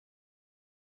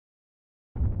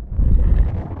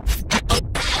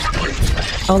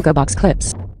ALGOBOX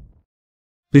clips.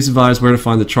 Please advise where to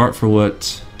find the chart for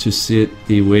what to set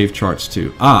the wave charts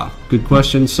to. Good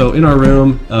question. So in our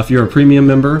room, if you're a premium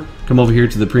member, come over here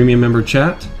to the premium member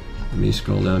chat. Let me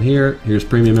scroll down here. Here's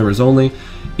premium members only.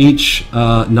 Each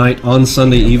night on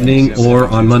Sunday evening or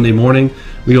on Monday morning,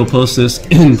 we will post this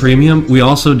in premium. We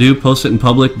also do post it in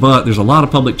public, but there's a lot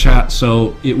of public chat,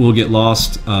 so it will get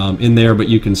lost in there, but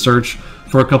you can search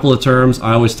for a couple of terms.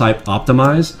 I always type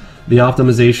optimize. The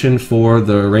optimization for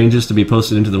the ranges to be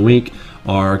posted into the week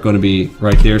are going to be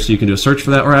right there, so you can do a search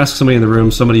for that or ask somebody in the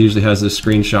room. Somebody usually has this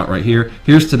screenshot right here.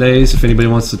 Here's today's. If anybody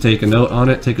wants to take a note on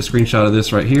it, take a screenshot of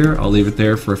this right here. I'll leave it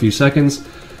there for a few seconds.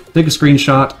 Take a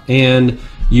screenshot and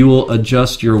you will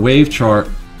adjust your wave chart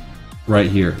right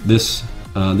here. This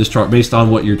chart based on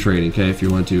what you're trading. Okay, if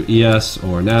you went to ES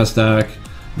or NASDAQ,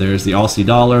 there's the Aussie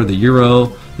dollar, the euro,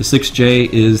 the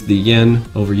 6J is the yen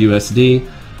over USD.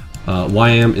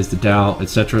 YM is the Dow,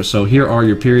 etc. So here are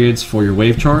your periods for your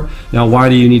wave chart. Now, why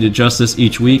do you need to adjust this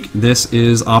each week? This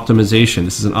is optimization.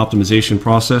 This is an optimization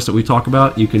process that we talk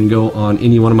about. You can go on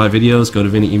any one of my videos, go to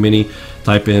Vinny E Mini,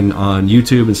 type in on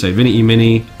YouTube and say Vinny E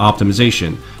Mini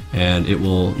optimization, and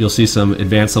you'll see some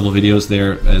advanced level videos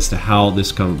there as to how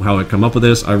I come up with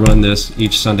this. I run this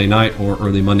each Sunday night or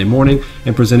early Monday morning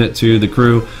and present it to the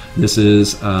crew. This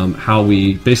is how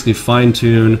we basically fine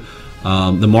tune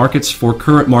the markets for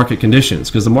current market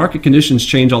conditions, because the market conditions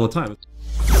change all the time.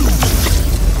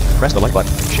 Press the like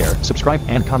button, share, subscribe,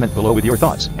 and comment below with your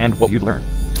thoughts and what you've learned.